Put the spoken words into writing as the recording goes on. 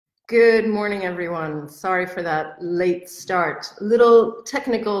Good morning, everyone. Sorry for that late start. A little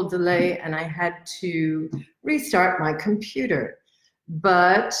technical delay, and I had to restart my computer.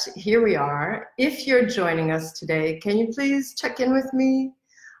 But here we are. If you're joining us today, can you please check in with me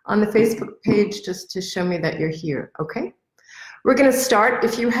on the Facebook page just to show me that you're here, okay? We're going to start.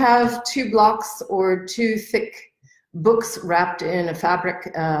 If you have 2 blocks or 2 thick books wrapped in a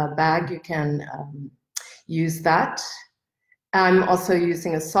fabric bag, you can use that. I'm also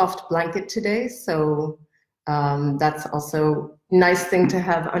using a soft blanket today, so that's also a nice thing to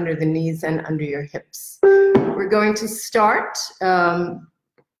have under the knees and under your hips. We're going to start by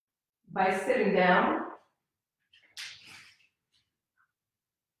sitting down.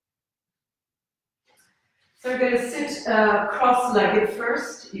 So we're going to sit cross-legged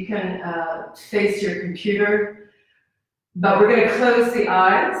first. You can face your computer, but we're going to close the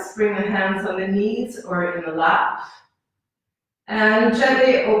eyes, bring the hands on the knees or in the lap. And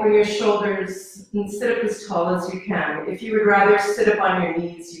gently open your shoulders and sit up as tall as you can. If you would rather sit up on your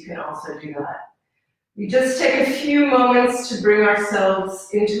knees, you can also do that. We just take a few moments to bring ourselves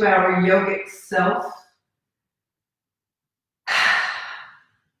into our yogic self.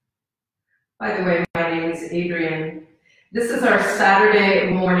 By the way, my name is Adrienne. This is our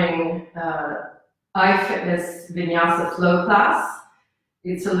Saturday morning iFitness Vinyasa flow class.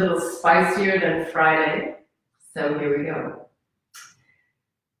 It's a little spicier than Friday, so here we go.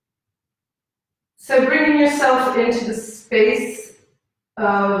 So bringing yourself into the space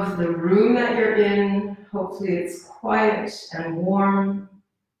of the room that you're in. Hopefully it's quiet and warm.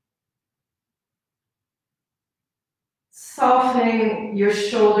 Softening your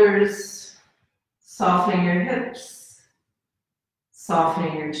shoulders, softening your hips,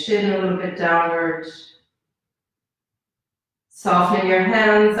 softening your chin a little bit downward, softening your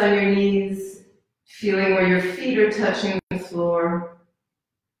hands on your knees, feeling where your feet are touching the floor.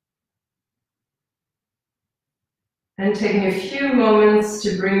 And taking a few moments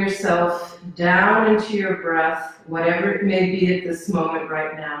to bring yourself down into your breath, whatever it may be at this moment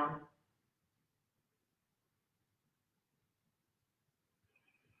right now.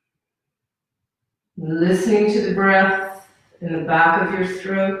 Listening to the breath in the back of your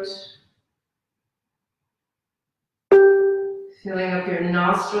throat. Filling up your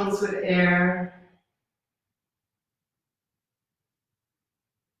nostrils with air.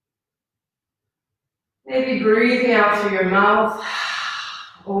 Maybe breathing out through your mouth,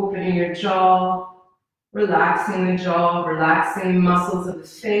 opening your jaw, relaxing the jaw, relaxing the muscles of the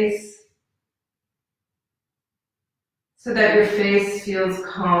face, so that your face feels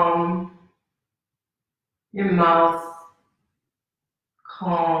calm, your mouth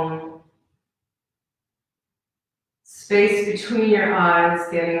calm, space between your eyes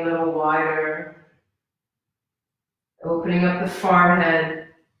getting a little wider, opening up the forehead,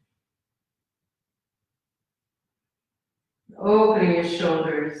 opening your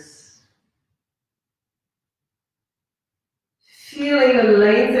shoulders, feeling the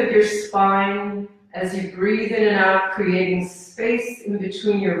length of your spine as you breathe in and out, creating space in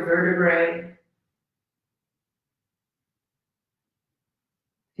between your vertebrae.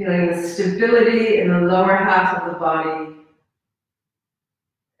 Feeling the stability in the lower half of the body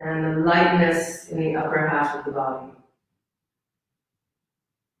and the lightness in the upper half of the body.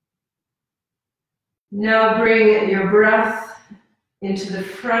 Now bring your breath into the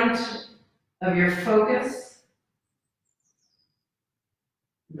front of your focus.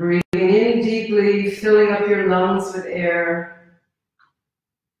 Breathing in deeply, filling up your lungs with air,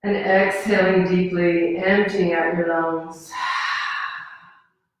 and exhaling deeply, emptying out your lungs.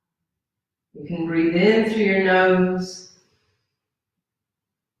 You can breathe in through your nose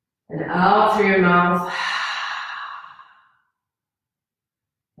and out through your mouth,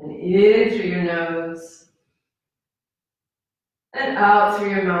 and in through your nose and out through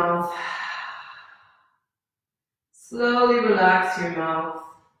your mouth. Slowly relax your mouth.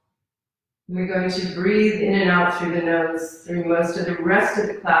 We're going to breathe in and out through the nose through most of the rest of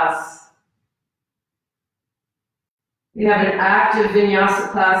the class. We have an active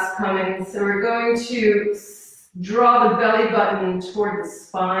vinyasa class coming, so we're going to draw the belly button toward the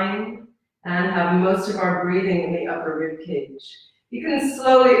spine and have most of our breathing in the upper rib cage. You can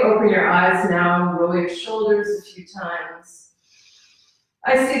slowly open your eyes now, roll your shoulders a few times.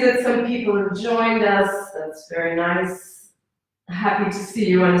 I see that some people have joined us. That's very nice. Happy to see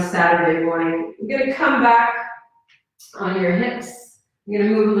you on a Saturday morning. You're going to come back on your hips. I'm going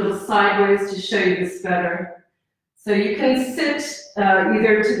to move a little sideways to show you this better. So you can sit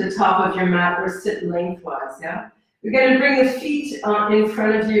either to the top of your mat or sit lengthwise, yeah? You're going to bring the feet in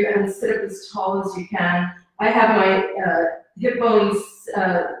front of you and sit up as tall as you can. I have my hip bones,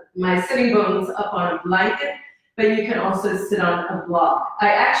 my sitting bones up on a blanket, but you can also sit on a block. I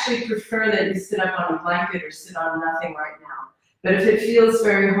actually prefer that you sit up on a blanket or sit on nothing right now. But if it feels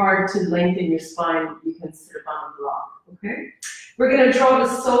very hard to lengthen your spine, you can sit up on a block, okay? We're gonna draw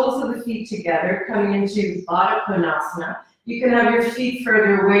the soles of the feet together, coming into Baddha Konasana. You can have your feet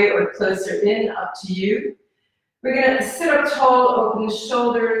further away or closer in, up to you. We're gonna sit up tall, open the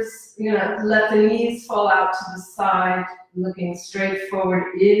shoulders. You're gonna let the knees fall out to the side, looking straight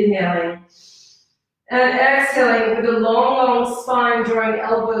forward, inhaling. And exhaling with a long, long spine, drawing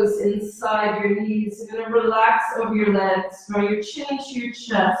elbows inside your knees. You're gonna relax over your legs, draw your chin into your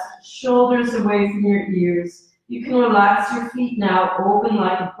chest, shoulders away from your ears. You can relax your feet now, open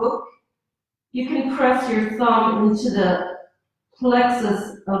like a book. You can press your thumb into the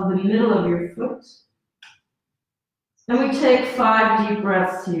plexus of the middle of your foot. And we take 5 deep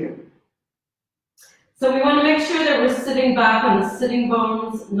breaths here. So we want to make sure that we're sitting back on the sitting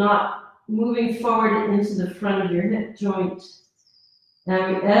bones, not moving forward into the front of your hip joint.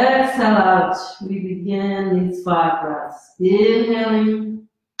 And we exhale out. We begin these 5 breaths. Inhaling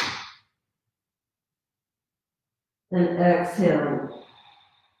and exhaling.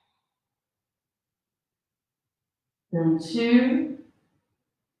 And 2.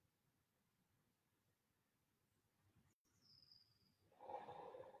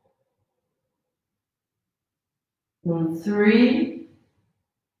 And 3.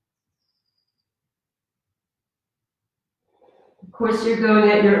 Of course, you're going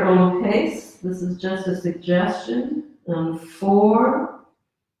at your own pace. This is just a suggestion. And 4.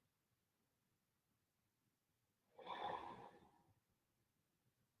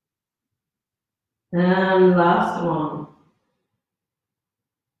 And last one.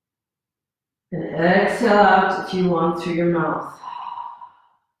 And exhale out if you want through your mouth.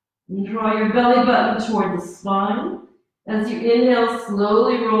 And draw your belly button toward the spine. As you inhale,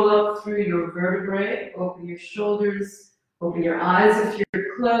 slowly roll up through your vertebrae. Open your shoulders, open your eyes if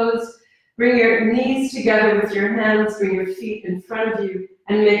you're closed. Bring your knees together with your hands, bring your feet in front of you,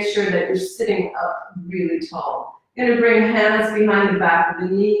 and make sure that you're sitting up really tall. You're going to bring hands behind the back of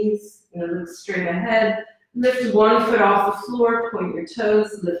the knees. You're going to look straight ahead. Lift one foot off the floor, point your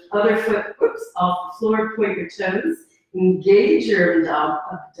toes. Lift other foot, off the floor, point your toes. Engage your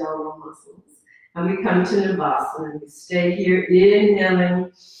abdominal muscles. And we come to Navasana. And we stay here,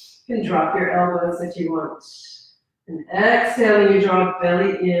 inhaling. You can drop your elbows if you want. And exhaling, you draw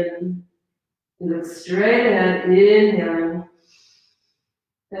belly in. You look straight ahead, inhaling.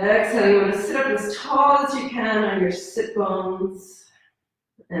 Exhaling, you want to sit up as tall as you can on your sit bones.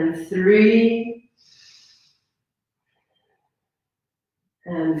 And 3.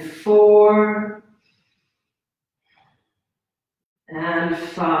 And 4. And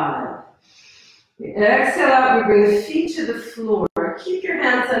 5. You exhale out, we bring the feet to the floor. Keep your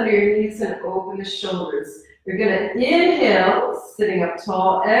hands under your knees and open the shoulders. You're going to inhale, sitting up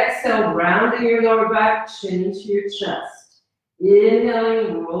tall. Exhale, rounding your lower back, chin into your chest.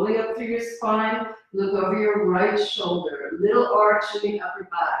 Inhaling, rolling up through your spine. Look over your right shoulder. A little arch in the upper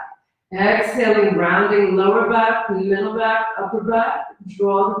back. Exhaling, rounding lower back, middle back, upper back.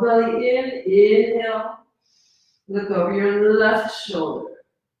 Draw the belly in. Inhale. Look over your left shoulder.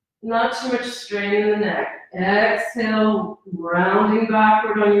 Not too much strain in the neck. Exhale, rounding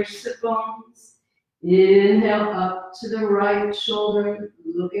backward on your sit bones. Inhale up to the right shoulder,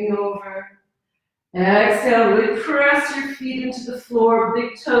 looking over. Exhale, really press your feet into the floor,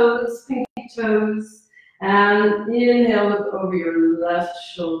 big toes, pinky toes. And inhale, look over your left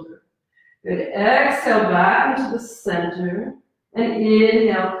shoulder. Good. Exhale, back into the center. And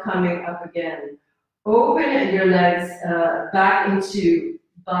inhale, coming up again. Open your legs back into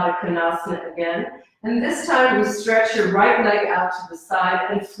Baddha Konasana again. And this time you stretch your right leg out to the side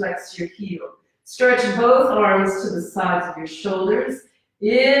and flex your heel. Stretch both arms to the sides of your shoulders.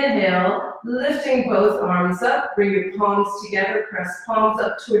 Inhale, lifting both arms up. Bring your palms together. Press palms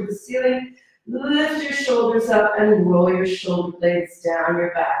up toward the ceiling. Lift your shoulders up and roll your shoulder blades down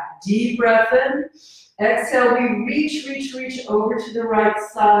your back. Deep breath in. Exhale, we reach over to the right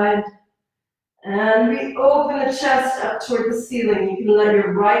side. And we open the chest up toward the ceiling. You can let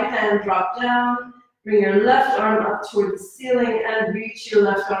your right hand drop down. Bring your left arm up toward the ceiling and reach your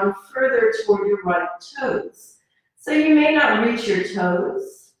left arm further toward your right toes. So you may not reach your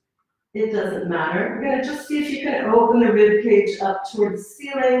toes. It doesn't matter. We're going to just see if you can open the rib cage up toward the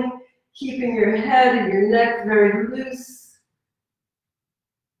ceiling, keeping your head and your neck very loose.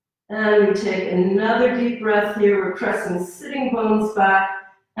 And we take another deep breath here. We're pressing sitting bones back.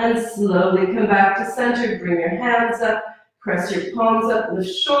 And slowly come back to center. Bring your hands up. Press your palms up,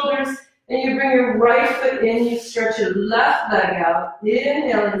 lift shoulders. and you bring your right foot in, you stretch your left leg out,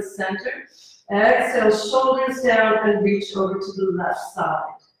 inhale in center, exhale, shoulders down and reach over to the left side.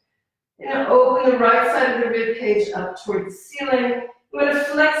 You're going to open the right side of the rib cage up toward the ceiling. You're going to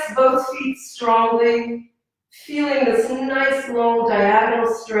flex both feet strongly, feeling this nice long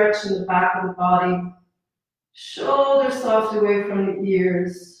diagonal stretch in the back of the body. Shoulders soft away from the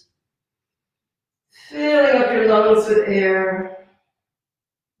ears. Filling up your lungs with air.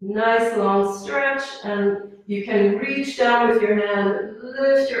 Nice long stretch, and you can reach down with your hand,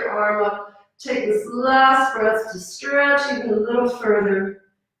 lift your arm up. Take this last breath to stretch even a little further.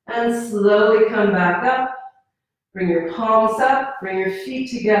 And slowly come back up. Bring your palms up, bring your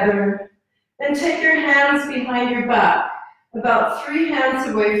feet together. Then take your hands behind your back, about 3 hands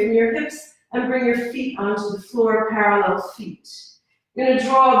away from your hips, and bring your feet onto the floor, parallel feet. You're going to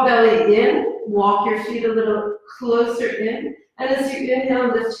draw belly in, walk your feet a little closer in, and as you inhale,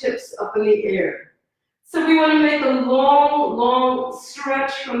 lift hips up in the air. So we want to make a long, long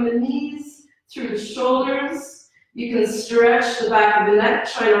stretch from the knees through the shoulders. You can stretch the back of the neck,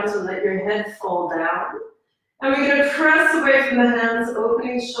 try not to let your head fall down. And we're going to press away from the hands,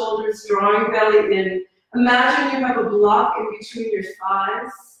 opening shoulders, drawing belly in. Imagine you have a block in between your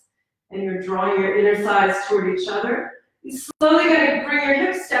thighs, and you're drawing your inner thighs toward each other. You're slowly going to bring your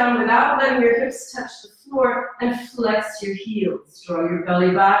hips down without letting your hips touch the floor and flex your heels. Draw your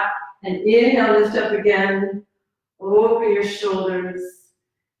belly back, and inhale, lift up again. Open your shoulders.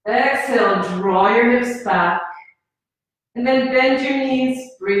 Exhale, draw your hips back. And then bend your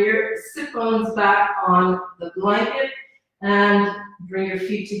knees, bring your sit bones back on the blanket, and bring your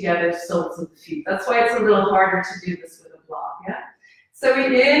feet together, soles of the feet. That's why it's a little harder to do this with a block, yeah? So we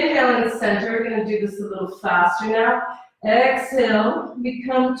inhale in the center. We're going to do this a little faster now. Exhale, we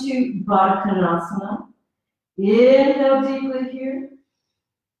come to Baddha Konasana. Inhale deeply here.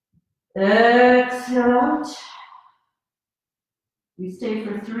 Exhale out. We stay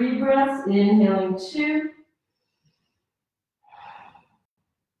for 3 breaths, inhaling 2.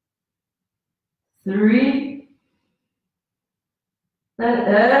 3, then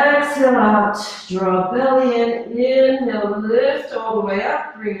exhale out, draw belly in, inhale, lift all the way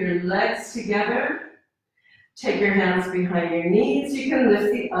up, bring your legs together, take your hands behind your knees, you can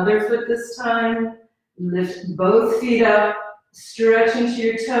lift the other foot this time, lift both feet up, stretch into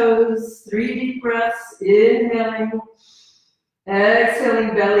your toes, 3 deep breaths, inhaling,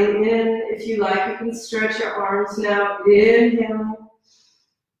 exhaling belly in, if you like you can stretch your arms now, inhaling,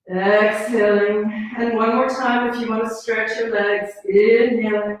 exhaling, and one more time if you want to stretch your legs,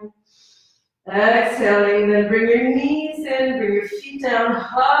 inhaling, exhaling, then bring your knees in, bring your feet down,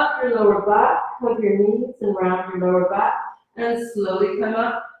 hug your lower back, hug your knees and round your lower back, and slowly come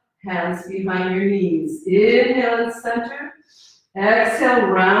up, hands behind your knees, inhale in center, exhale,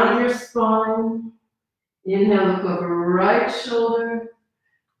 round your spine, inhale, look over right shoulder,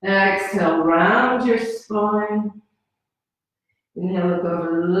 exhale, round your spine, inhale, look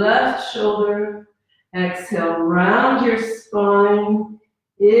over left shoulder. Exhale, round your spine.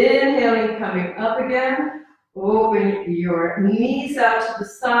 Inhaling, coming up again. Open your knees out to the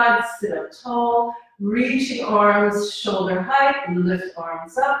side. Sit up tall. Reaching arms shoulder height. Lift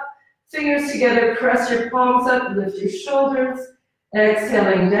arms up. Fingers together. Press your palms up. Lift your shoulders.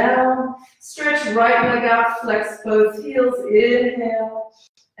 Exhaling down. Stretch right leg out. Flex both heels. Inhale.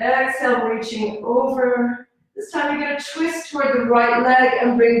 Exhale, reaching over. This time you're going to twist toward the right leg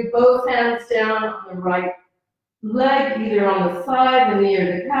and bring both hands down on the right leg, either on the thigh, the knee,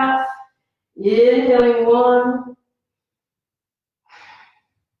 or the calf. Inhaling 1,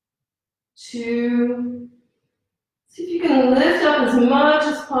 2. See if you can lift up as much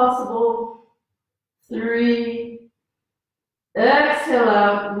as possible. 3. Exhale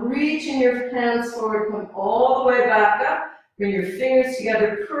out, reaching your hands forward, come all the way back up. Bring your fingers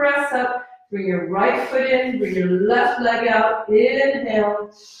together, press up. Bring your right foot in, bring your left leg out, inhale.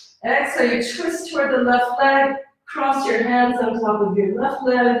 Exhale, you twist toward the left leg, cross your hands on top of your left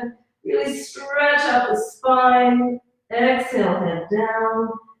leg, really stretch out the spine. Exhale, head down,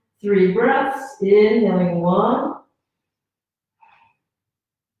 3 breaths, inhaling 1,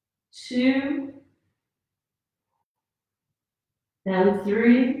 2, and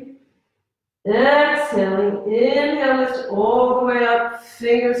 3. Exhaling, inhale, lift all the way up,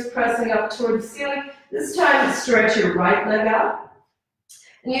 fingers pressing up toward the ceiling. This time stretch your right leg out.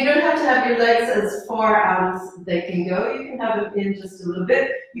 And you don't have to have your legs as far out as they can go. You can have them in just a little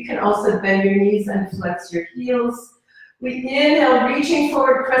bit. You can also bend your knees and flex your heels. We inhale, reaching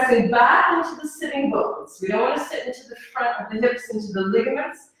forward, pressing back into the sitting bones. We don't want to sit into the front of the hips, into the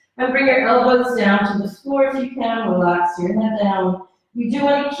ligaments. And bring your elbows down to the floor if you can. Relax your head down. We do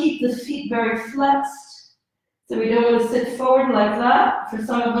want to keep the feet very flexed. So we don't want to sit forward like that. For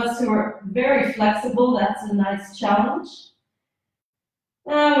some of us who are very flexible, that's a nice challenge.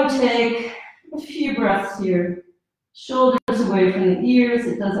 And we take a few breaths here. Shoulders away from the ears.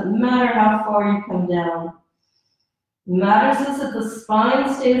 It doesn't matter how far you come down. What matters is that the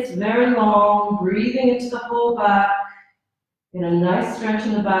spine stays very long, breathing into the whole back. Get a nice stretch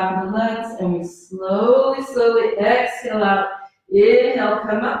in the back of the legs, and we slowly, slowly exhale out. Inhale,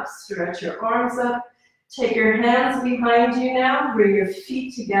 come up, stretch your arms up. Take your hands behind you now, bring your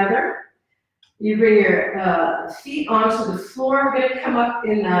feet together. You bring your feet onto the floor. We're gonna come up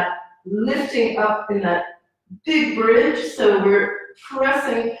in that, lifting up in that big bridge. So we're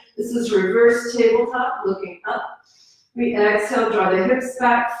pressing, this is reverse tabletop, looking up. We exhale, draw the hips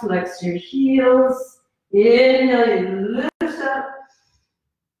back, flex your heels. Inhale, you lift up.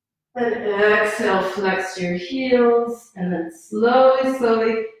 And exhale, flex your heels. And then slowly,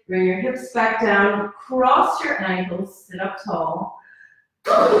 slowly bring your hips back down. Cross your ankles, sit up tall.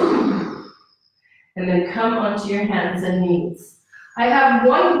 And then come onto your hands and knees. I have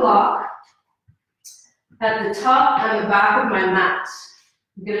one block at the top and the back of my mat.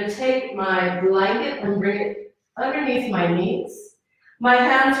 I'm going to take my blanket and bring it underneath my knees. My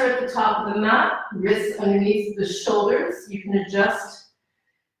hands are at the top of the mat, wrists underneath the shoulders. You can adjust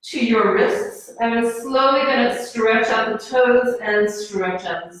to your wrists. I'm slowly going to stretch out the toes and stretch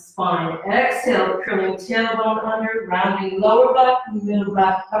out the spine. Exhale, curling tailbone under, rounding lower back, middle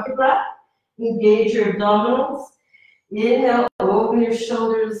back, upper back. Engage your abdominals. Inhale, open your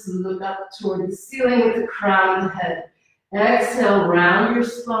shoulders, look up toward the ceiling with the crown of the head. Exhale, round your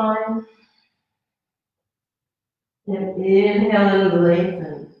spine. And inhale and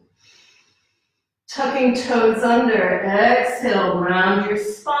lengthen. Tucking toes under. Exhale, round your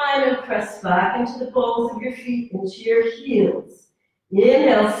spine and press back into the balls of your feet, into your heels.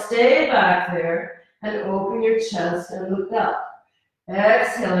 Inhale, stay back there and open your chest and look up.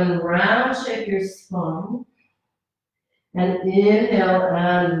 Exhale and round shape your spine. And inhale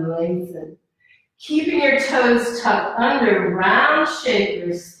and lengthen. Keeping your toes tucked under, round shape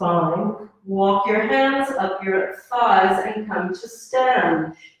your spine. Walk your hands up your thighs and come to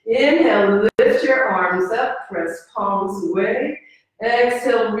stand. Inhale, lift your arms up, press palms away.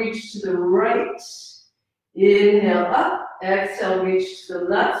 Exhale, reach to the right. Inhale up, exhale, reach to the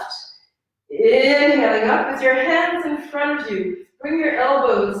left. Inhaling up with your hands in front of you. Bring your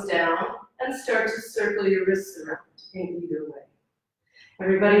elbows down and start to circle your wrists around in either way.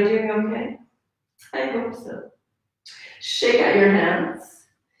 Everybody doing okay? I hope so. Shake out your hands.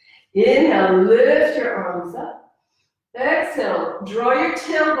 Inhale, lift your arms up. Exhale, draw your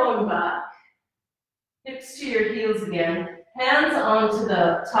tailbone back. Hips to your heels again. Hands onto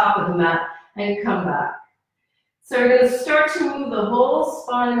the top of the mat and come back. So we're going to start to move the whole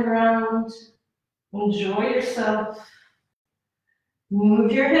spine around. Enjoy yourself.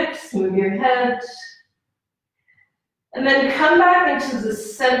 Move your hips, move your head. And then come back into the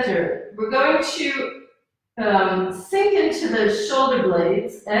center. We're going to sink into the shoulder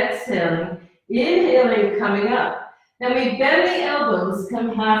blades, exhaling, inhaling, coming up. Then we bend the elbows,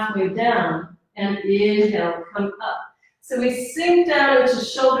 come halfway down, and inhale, come up. So we sink down into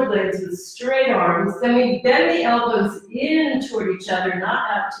shoulder blades with straight arms, then we bend the elbows in toward each other,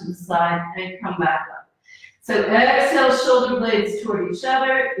 not out to the side, and come back up. So exhale, shoulder blades toward each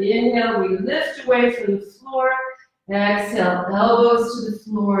other. Inhale, we lift away from the floor. Exhale, elbows to the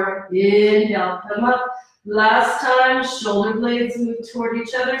floor. Inhale, come up. Last time, shoulder blades move toward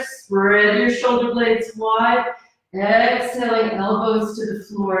each other. Spread your shoulder blades wide. Exhaling, elbows to the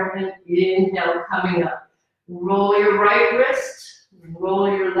floor, and inhale, coming up. Roll your right wrist, roll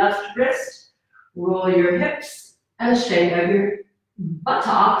your left wrist, roll your hips, and shake out your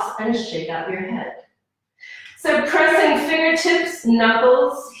buttocks, and shake out your head. So pressing fingertips,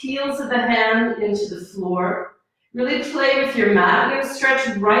 knuckles, heels of the hand into the floor. Really play with your mat. You're going to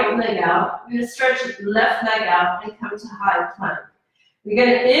stretch right leg out. You're going to stretch left leg out and come to high plank. You're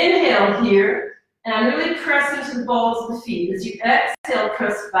going to inhale here and really press into the balls of the feet. As you exhale,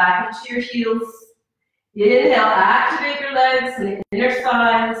 press back into your heels. Inhale, activate your legs and the inner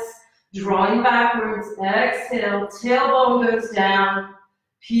thighs, drawing backwards. Exhale, tailbone goes down,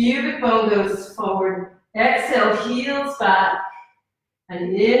 pubic bone goes forward. Exhale, heels back,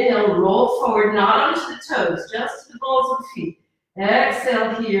 and inhale, roll forward, not onto the toes, just to the balls of the feet.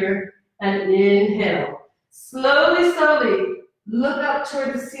 Exhale here, and inhale. Slowly, slowly, look up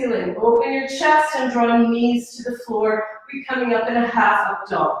toward the ceiling. Open your chest and draw knees to the floor. We're coming up in a half up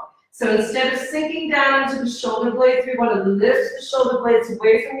dog. So instead of sinking down into the shoulder blades, we want to lift the shoulder blades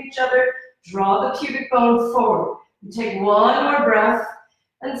away from each other, draw the pubic bone forward. You take one more breath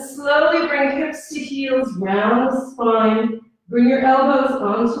and slowly bring hips to heels, round the spine. Bring your elbows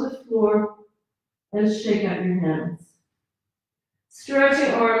onto the floor and shake out your hands.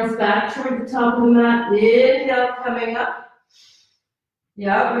 Stretching arms back toward the top of the mat. Inhale, coming up.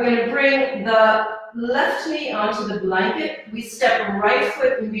 Yeah, we're going to bring the left knee onto the blanket. We step right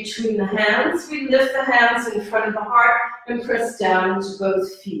foot in between the hands. We lift the hands in front of the heart and press down into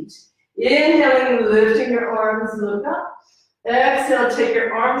both feet. Inhaling, lifting your arms, look up. Exhale, take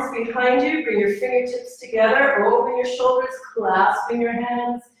your arms behind you. Bring your fingertips together. Open your shoulders, clasping your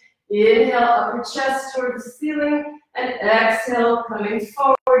hands. Inhale, upper chest toward the ceiling. And exhale, coming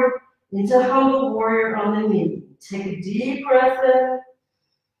forward into humble warrior on the knee. Take a deep breath in.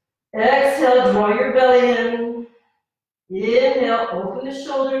 Exhale, draw your belly in. Inhale, open the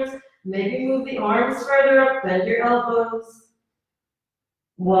shoulders. Maybe move the arms further up, bend your elbows.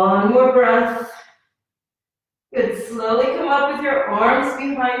 One more breath. Good, slowly come up with your arms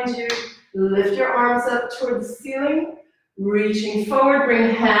behind you. Lift your arms up toward the ceiling. Reaching forward,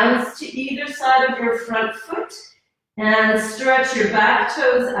 bring hands to either side of your front foot. And stretch your back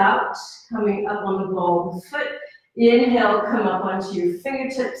toes out, coming up on the ball of the foot. Inhale, come up onto your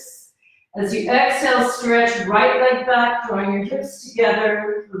fingertips. As you exhale, stretch right leg back, drawing your hips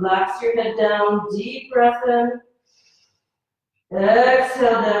together. Relax your head down, deep breath in.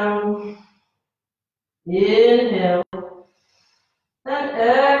 Exhale down. Inhale. And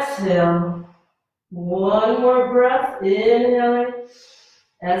exhale. One more breath, inhaling.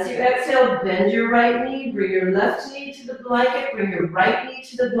 As you exhale, bend your right knee, bring your left knee to the blanket, bring your right knee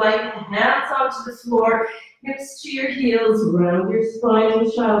to the blanket, hands onto the floor, hips to your heels, round your spine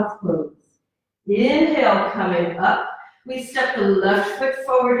in child's pose. Inhale, coming up. We step the left foot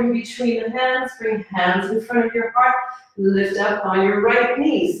forward in between the hands, bring hands in front of your heart, lift up on your right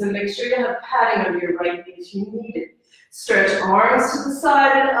knee. So make sure you have padding under your right knee if you need it. Stretch arms to the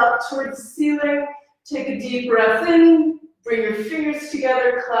side and up towards the ceiling. Take a deep breath in. Bring your fingers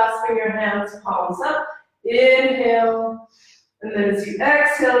together, clasping your hands, palms up. Inhale. And then as you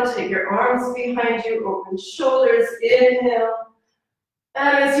exhale, take your arms behind you, open shoulders. Inhale.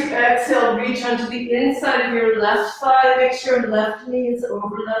 And as you exhale, reach onto the inside of your left thigh. Make sure left knee is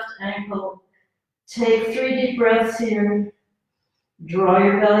over left ankle. Take 3 deep breaths here. Draw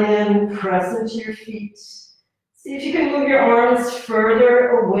your belly in, press into your feet. See if you can move your arms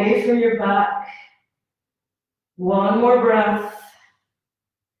further away from your back. One more breath.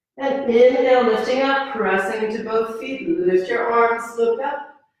 And inhale, lifting up, pressing into both feet. Lift your arms, look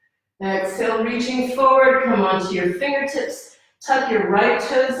up. Exhale, reaching forward, come onto your fingertips. Tuck your right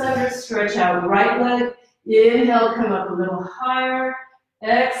toes under, stretch out right leg. Inhale, come up a little higher.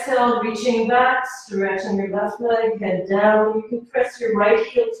 Exhale, reaching back, stretching your left leg, head down. You can press your right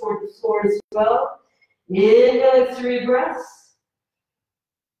heel toward the floor as well. Inhale, 3 breaths.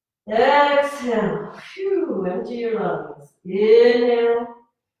 Exhale, phew, empty your lungs. Inhale.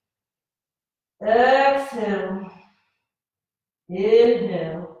 Exhale.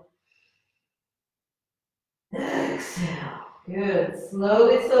 Inhale. Exhale. Good.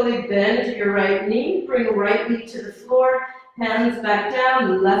 Slowly, slowly bend your right knee. Bring right knee to the floor. Hands back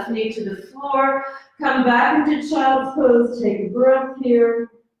down. Left knee to the floor. Come back into child's pose. Take a breath here.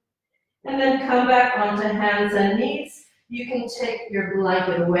 And then come back onto hands and knees. You can take your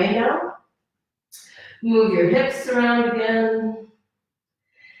blanket away now. Move your hips around again.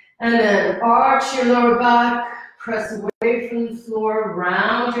 And then arch your lower back. Press away from the floor.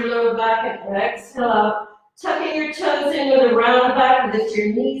 Round your lower back and exhale out. Tucking your toes in with a round back. Lift your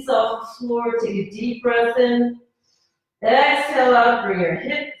knees off the floor. Take a deep breath in. Exhale out. Bring your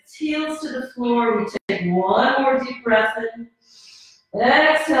hips, heels to the floor. We take one more deep breath in.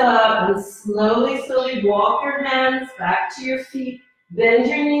 Exhale out and slowly, slowly walk your hands back to your feet. Bend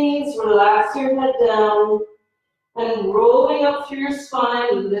your knees, relax your head down. And rolling up through your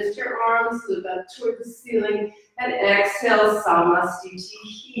spine, lift your arms, look up toward the ceiling, and exhale,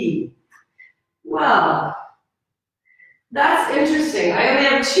 Samasthiti. Well, that's interesting. I only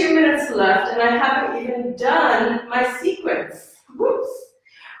have 2 minutes left, and I haven't even done my sequence. Whoops.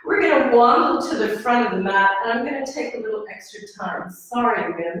 We're going to waddle to the front of the mat, and I'm going to take a little extra time.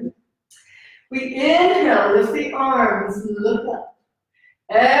 Sorry, Wim. We inhale, lift the arms, look up.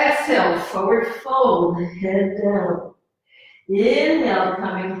 Exhale, forward fold, head down. Inhale,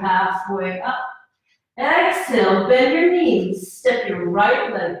 coming halfway up. Exhale, bend your knees. Step your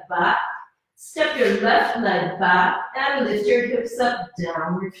right leg back. Step your left leg back, and lift your hips up,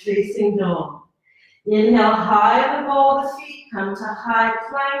 downward facing dog. Inhale, high the ball of the feet, come to high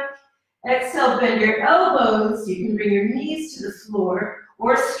plank. Exhale, bend your elbows. You can bring your knees to the floor,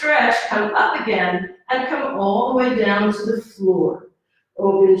 or stretch, come up again, and come all the way down to the floor.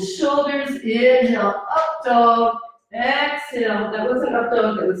 Open shoulders, inhale, up dog, exhale. That wasn't up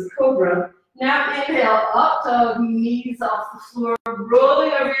dog, that was cobra. Now inhale, up dog, knees off the floor,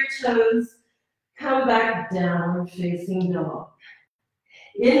 rolling over your toes. Come back, downward facing dog.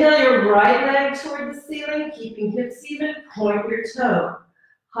 Inhale your right leg toward the ceiling, keeping hips even, point your toe.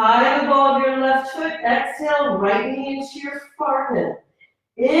 High on the ball of your left foot, exhale, right knee into your forehead.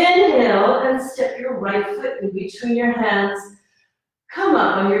 Inhale and step your right foot in between your hands. Come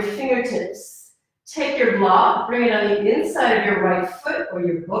up on your fingertips. Take your block, bring it on the inside of your right foot or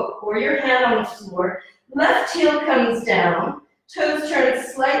your book or your hand on the floor. Left heel comes down, toes turn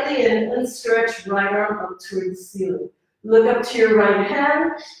slightly in and stretch right arm up toward the ceiling. Look up to your right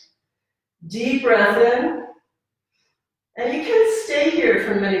hand, deep breath in. And you can stay here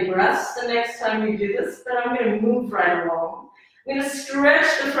for many breaths the next time you do this, but I'm going to move right along. I'm going to stretch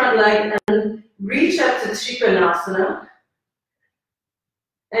the front leg and reach up to Trikonasana.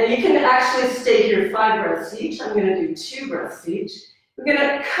 And you can actually stay here 5 breaths each. I'm going to do 2 breaths each. We're going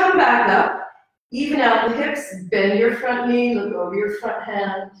to come back up, even out the hips, bend your front knee, look over your front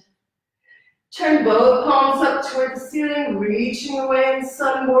hand. Turn both palms up toward the ceiling, reaching away in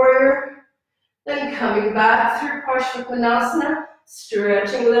Sun Warrior. Then coming back through Parsvakonasana,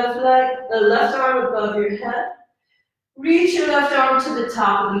 stretching left leg, the left arm above your head. Reach your left arm to the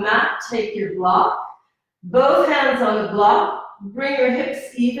top of the mat, take your block. Both hands on the block, bring your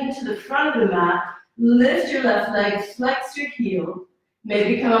hips even to the front of the mat. Lift your left leg, flex your heel.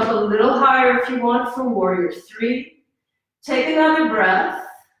 Maybe come up a little higher if you want for Warrior 3. Take another breath.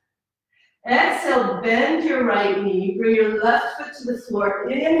 Exhale, bend your right knee, bring your left foot to the floor.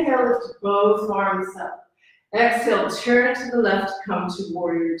 Inhale, lift both arms up. Exhale, turn to the left, come to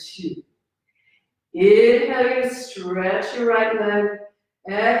Warrior 2. Inhale, you stretch your right leg.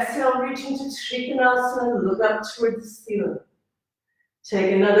 Exhale, reach into Trikonasana, look up toward the ceiling.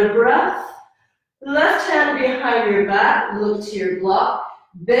 Take another breath. Left hand behind your back, look to your block.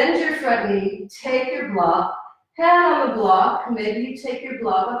 Bend your front knee, take your block. Hand on the block, maybe you take your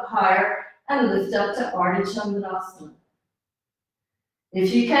block up higher and lift up to Ardha Chandrasana.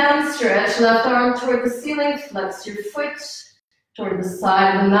 If you can, stretch left arm toward the ceiling, flex your foot toward the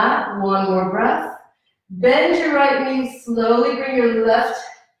side of the mat. 1 more breath. Bend your right knee, slowly bring your left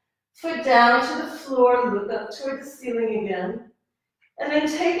foot down to the floor, look up toward the ceiling again. And then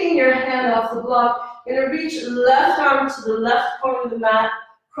taking your hand off the block, you're going to reach left arm to the left corner of the mat,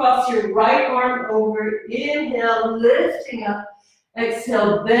 cross your right arm over, inhale, lifting up.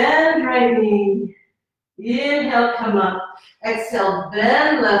 Exhale, bend right knee. Inhale, come up. Exhale,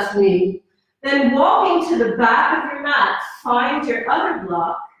 bend left knee. Then walking to the back of your mat, find your other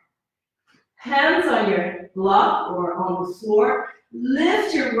block. Hands on your block or on the floor.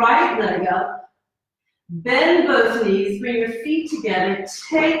 Lift your right leg up. Bend both knees. Bring your feet together.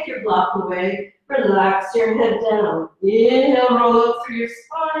 Take your block away. Relax your head down. Inhale, roll up through your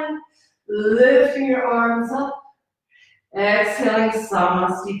spine. Lifting your arms up. Exhaling,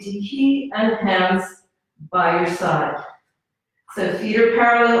 Samastitihi, and hands by your side. So feet are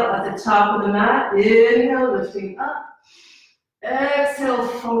parallel at the top of the mat. Inhale, lifting up. Exhale,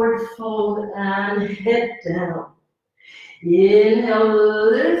 forward fold and head down.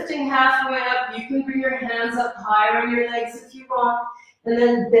 Inhale, lifting halfway up. You can bring your hands up higher on your legs if you want. And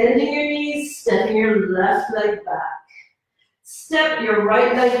then bending your knees, stepping your left leg back. Step your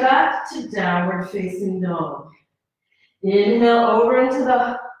right leg back to downward facing dog. Inhale over into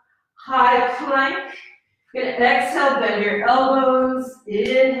the high plank. You're going to exhale, bend your elbows.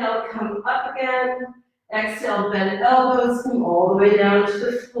 Inhale, come up again. Exhale, bend elbows, come all the way down to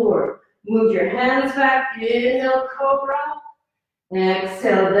the floor. Move your hands back. Inhale, cobra.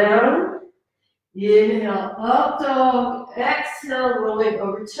 Exhale, down. Inhale, up dog. Exhale, rolling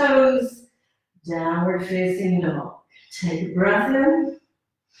over toes. Downward facing dog. Take a breath in.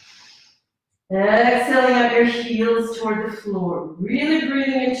 Exhaling out your heels toward the floor. Really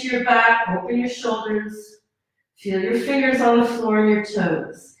breathing into your back. Open your shoulders. Feel your fingers on the floor and your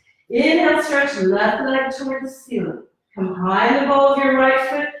toes. Inhale, stretch left leg toward the ceiling. Come high in the ball of your right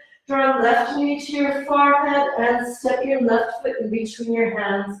foot. Draw left knee to your forehead and step your left foot in between your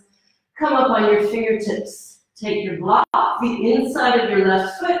hands. Come up on your fingertips. Take your block, the inside of your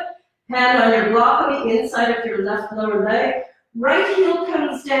left foot. Hand on your block on the inside of your left lower leg. Right heel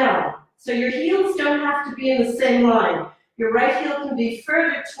comes down. So your heels don't have to be in the same line. Your right heel can be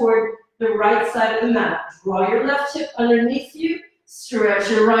further toward the right side of the mat. Draw your left hip underneath you. Stretch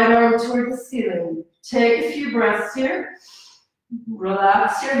your right arm toward the ceiling. Take a few breaths here.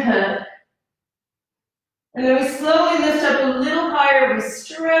 Relax your head. And then we slowly lift up a little higher. We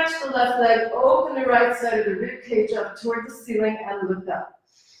stretch the left leg, open the right side of the rib cage up toward the ceiling and look up.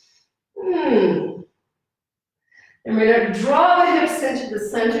 And we're going to draw the hips into the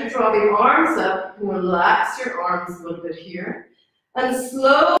center, draw the arms up, and relax your arms a little bit here. And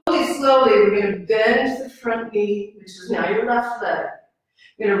slowly, we're going to bend the front knee, which is now your left leg.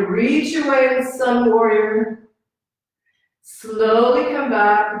 You're going to reach your way in Sun Warrior. Slowly come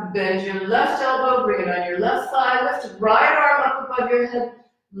back, bend your left elbow, bring it on your left thigh, lift right arm up above your head,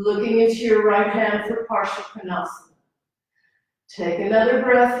 looking into your right hand for Partial Konasana. Take another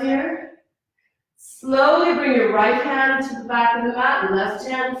breath here. Slowly bring your right hand to the back of the mat, left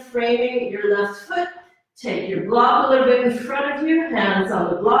hand framing your left foot. Take your block a little bit in front of you, hands on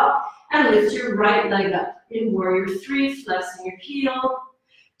the block, and lift your right leg up. In Warrior 3, flexing your heel.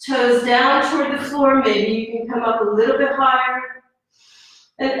 Toes down toward the floor, maybe you can come up a little bit higher.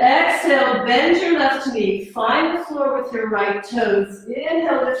 And exhale, bend your left knee, find the floor with your right toes.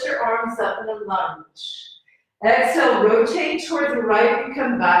 Inhale, lift your arms up in a lunge. Exhale, rotate toward the right, we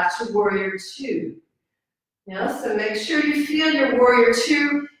come back to Warrior 2. Yeah, so make sure you feel your Warrior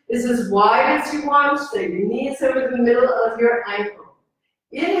 2 is as wide as you want, so your knees over the middle of your ankle.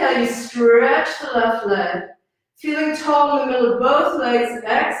 Inhale, you stretch the left leg. Feeling tall in the middle of both legs.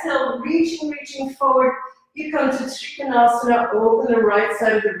 Exhale, reaching forward. You come to Trikonasana, open the right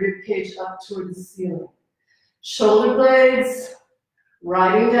side of the rib cage up toward the ceiling. Shoulder blades,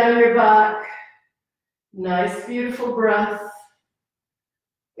 riding down your back. Nice, beautiful breath.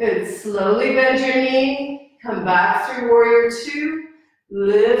 Good, slowly bend your knee. Come back through Warrior 2.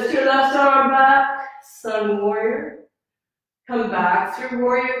 Lift your left arm back, Sun Warrior. Come back through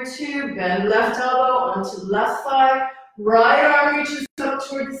Warrior 2, bend left elbow onto left thigh, right arm reaches up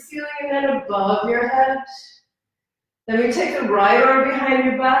toward the ceiling and then above your head. Then we take the right arm behind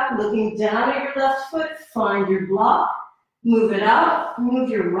your back, looking down at your left foot, find your block, move it out, move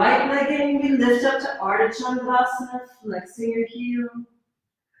your right leg in, we lift up to Ardha Chandrasana, flexing your heel.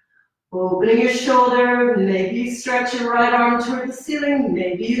 Opening your shoulder, maybe you stretch your right arm toward the ceiling,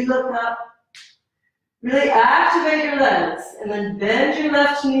 maybe you look up. Really activate your legs, and then bend your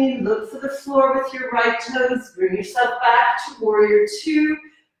left knee, look for the floor with your right toes, bring yourself back to Warrior 2,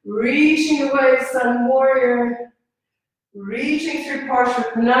 reaching away, Sun Warrior, reaching through Partial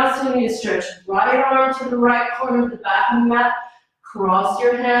Konasana, you stretch right arm to the right corner of the back of the mat, cross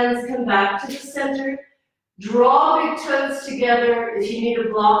your hands, come back to the center, draw big toes together. If you need a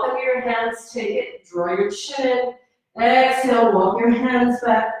block under your hands, take it, draw your chin in. Exhale, walk your hands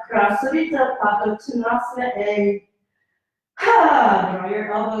back, Krasarita, Padottanasana A. Draw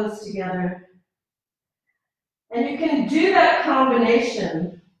your elbows together. And you can do that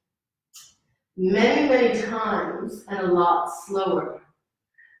combination many times and a lot slower.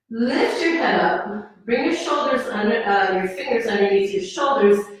 Lift your head up, bring your shoulders under, your fingers underneath your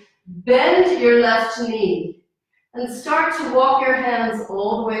shoulders, bend your left knee, and start to walk your hands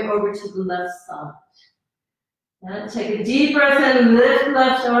all the way over to the left side. And take a deep breath in, lift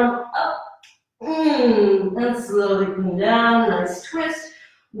left arm up, and slowly come down, nice twist.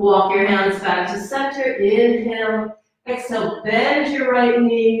 Walk your hands back to center, inhale, exhale, bend your right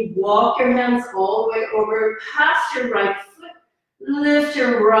knee, walk your hands all the way over past your right foot, lift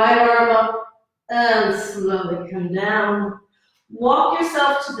your right arm up, and slowly come down. Walk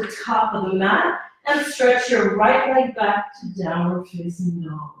yourself to the top of the mat, and stretch your right leg back to downward facing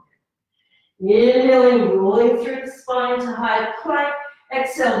dog. Inhaling, rolling through the spine to high plank.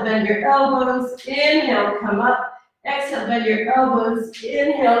 Exhale, bend your elbows. Inhale, come up. Exhale, bend your elbows.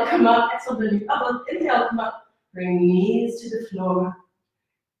 Inhale, come up. Exhale, bend your elbows. Inhale, come up. Bring knees to the floor.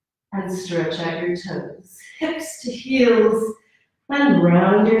 And stretch out your toes. Hips to heels. And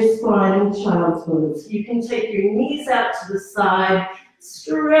round your spine in child's pose. You can take your knees out to the side.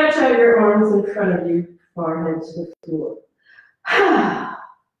 Stretch out your arms in front of you. Forehead to the floor.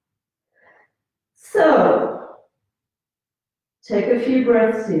 So, take a few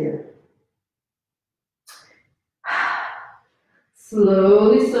breaths here.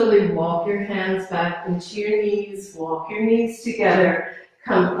 Slowly walk your hands back into your knees. Walk your knees together.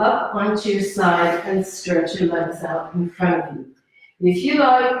 Come up onto your side and stretch your legs out in front of you. If you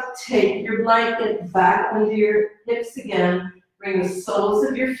like, take your blanket back under your hips again. Bring the soles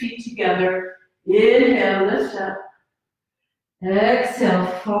of your feet together. Inhale, lift up. Exhale,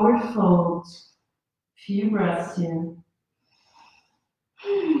 forward fold. Few breaths here.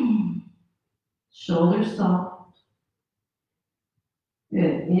 Shoulders soft.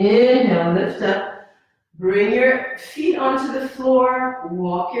 Good. Inhale, lift up. Bring your feet onto the floor.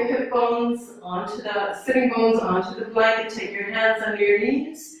 Walk your hip bones onto the sitting bones onto the blanket. Take your hands under your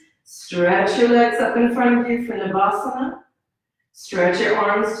knees. Stretch your legs up in front of you for Navasana. Stretch your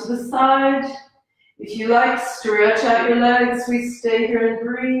arms to the side. If you like, stretch out your legs. We stay here and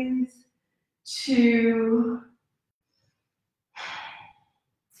breathe. 2,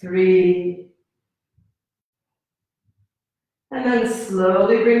 3. And then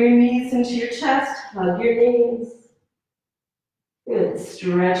slowly bring your knees into your chest. Hug your knees. Good.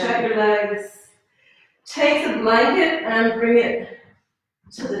 Stretch out your legs. Take the blanket and bring it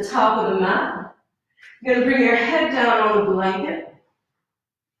to the top of the mat. You're going to bring your head down on the blanket.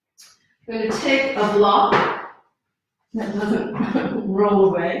 You're going to take a block that doesn't roll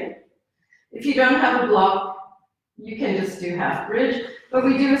away. If you don't have a block, you can just do half bridge, but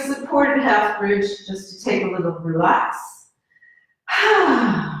we do a supported half bridge just to take a little relax.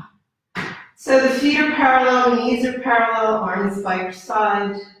 So the feet are parallel, knees are parallel, arms by your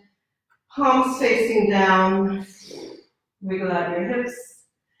side, palms facing down, wiggle out your hips.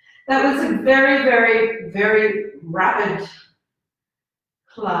 That was a very, very, very rapid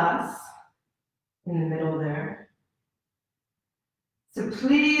class in the middle there. So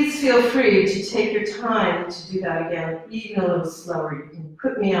please feel free to take your time to do that again, even a little slower. You can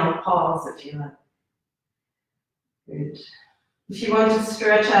put me on pause if you like. Good. If you want to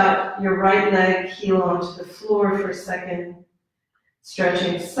stretch out your right leg, heel onto the floor for a second,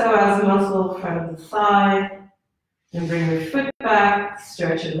 stretching psoas muscle, front of the thigh, and bring your foot back,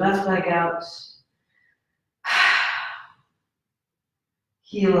 stretch your left leg out.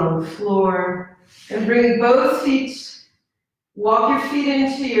 Heel on the floor, and bring both feet. Walk your feet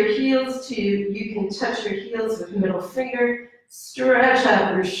into your heels to you can touch your heels with middle finger. Stretch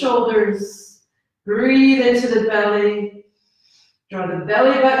out your shoulders. Breathe into the belly. Draw the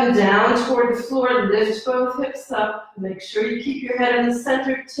belly button down toward the floor. Lift both hips up. Make sure you keep your head in the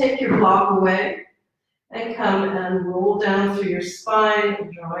center. Take your block away. And come and roll down through your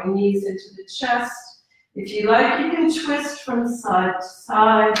spine, drawing knees into the chest. If you like, you can twist from side to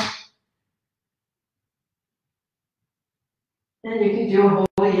side. And you can do a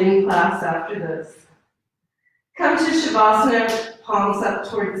whole yin class after this. Come to Shavasana, palms up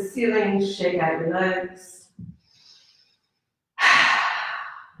toward the ceiling, shake out your legs.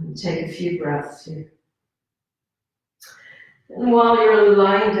 And take a few breaths here. And while you're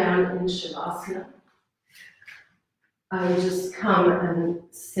lying down in Shavasana, I will just come and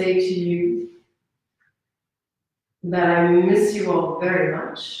say to you that I miss you all very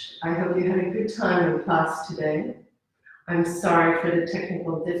much. I hope you had a good time in class today. I'm sorry for the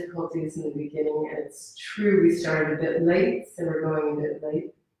technical difficulties in the beginning. It's true we started a bit late, so we're going a bit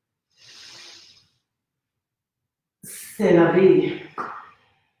late. C'est la vie.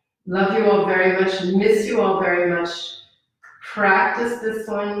 Love you all very much, miss you all very much. Practice this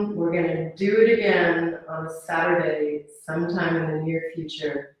one. We're going to do it again on a Saturday, sometime in the near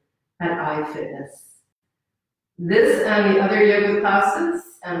future at iFitness. This and the other yoga classes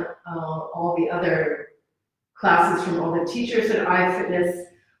and all the other classes from all the teachers at iFitness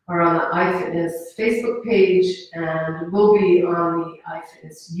are on the iFitness Facebook page and will be on the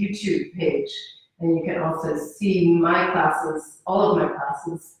iFitness YouTube page. And you can also see my classes, all of my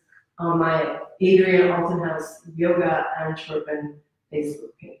classes, on my Adrienne Altenhouse Yoga Antwerpen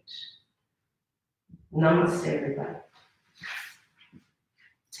Facebook page. Namaste, everybody.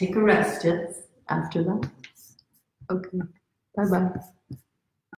 Take a rest, yes, after that. Okay, bye-bye.